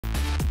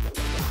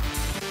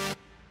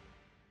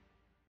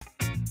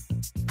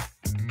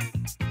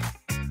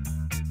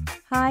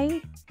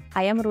Hi,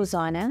 I am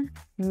Ruzanna,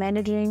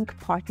 managing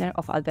partner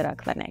of Biraa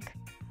Clinic.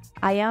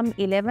 I am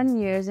 11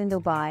 years in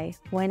Dubai.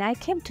 When I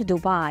came to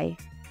Dubai,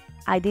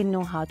 I didn't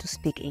know how to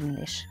speak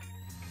English.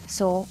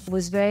 So it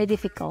was very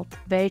difficult,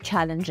 very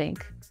challenging.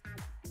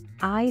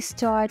 I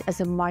started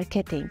as a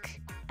marketing,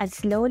 and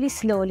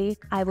slowly,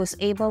 I was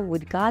able,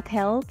 with God's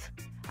help,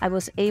 I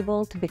was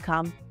able to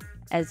become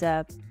as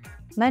a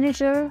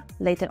manager,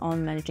 later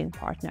on managing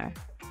partner.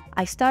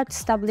 I started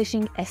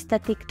establishing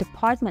aesthetic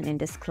department in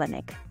this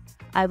clinic.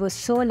 I was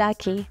so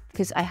lucky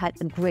because I had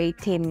a great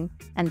team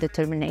and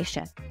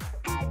determination.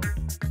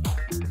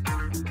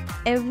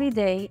 Every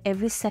day,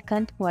 every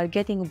second, we are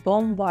getting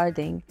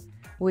bombarding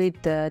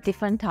with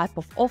different type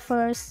of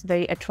offers,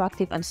 very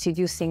attractive and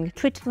seducing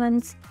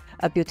treatments,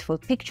 beautiful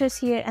pictures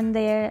here and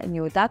there,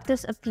 new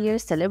doctors appear,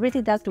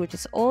 celebrity doctor, which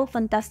is all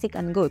fantastic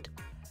and good.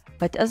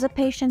 But as a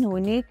patient,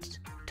 we need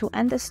to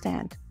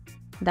understand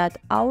that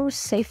our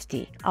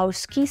safety, our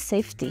skin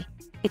safety,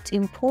 it's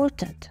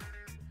important.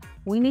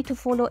 We need to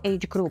follow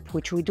age group,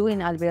 which we do in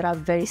Biraa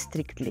very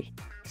strictly.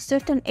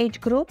 Certain age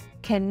group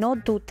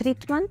cannot do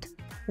treatment,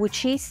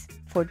 which is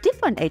for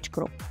different age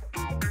group.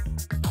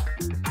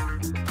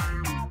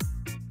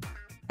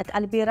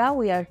 At Biraa,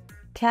 we are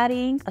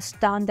carrying a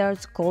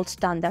standards, gold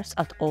standards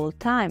at all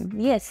time.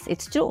 Yes,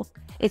 it's true.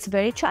 It's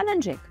very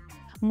challenging.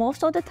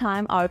 Most of the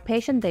time, our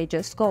patients, they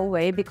just go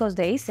away because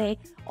they say,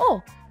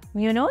 oh,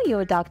 you know,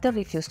 your doctor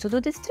refused to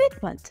do this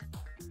treatment.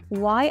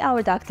 Why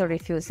our doctor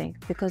refusing?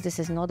 Because this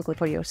is not good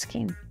for your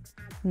skin,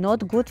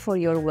 not good for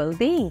your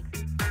well-being.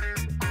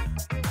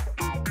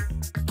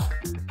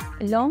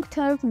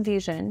 Long-term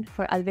vision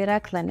for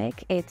Biraa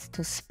Clinic is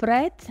to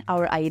spread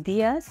our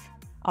ideas,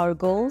 our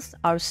goals,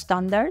 our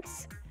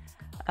standards,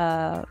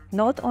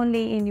 not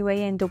only in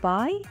UAE and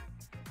Dubai.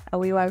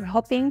 We are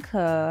hoping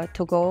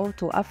to go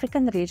to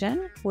African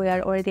region. We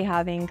are already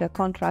having a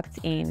contract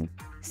in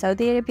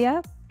Saudi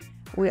Arabia.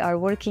 We are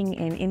working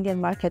in Indian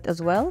market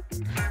as well.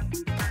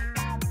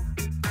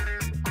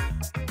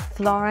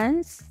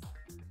 Florence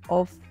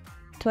of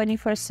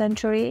 21st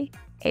century,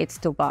 it's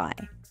Dubai.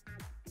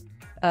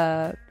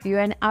 You're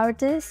an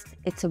artist,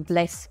 it's a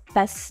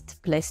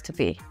best place to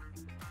be.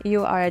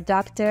 You are a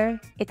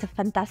doctor, it's a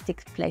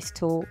fantastic place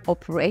to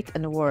operate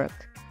and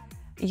work.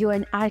 You're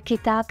an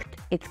architect,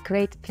 it's a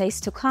great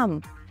place to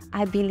come.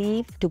 I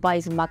believe Dubai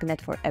is a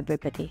magnet for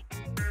everybody.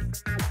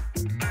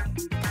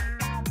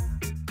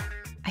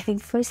 I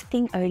think first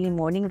thing early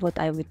morning, what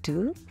I would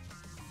do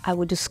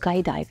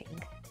skydiving.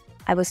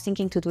 I was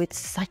thinking to do it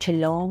such a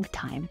long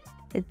time.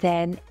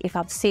 Then if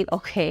I'm still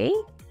okay,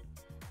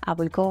 I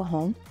will go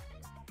home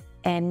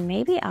and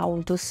maybe I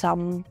will do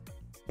some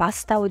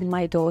pasta with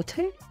my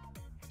daughter.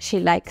 She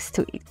likes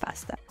to eat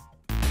pasta.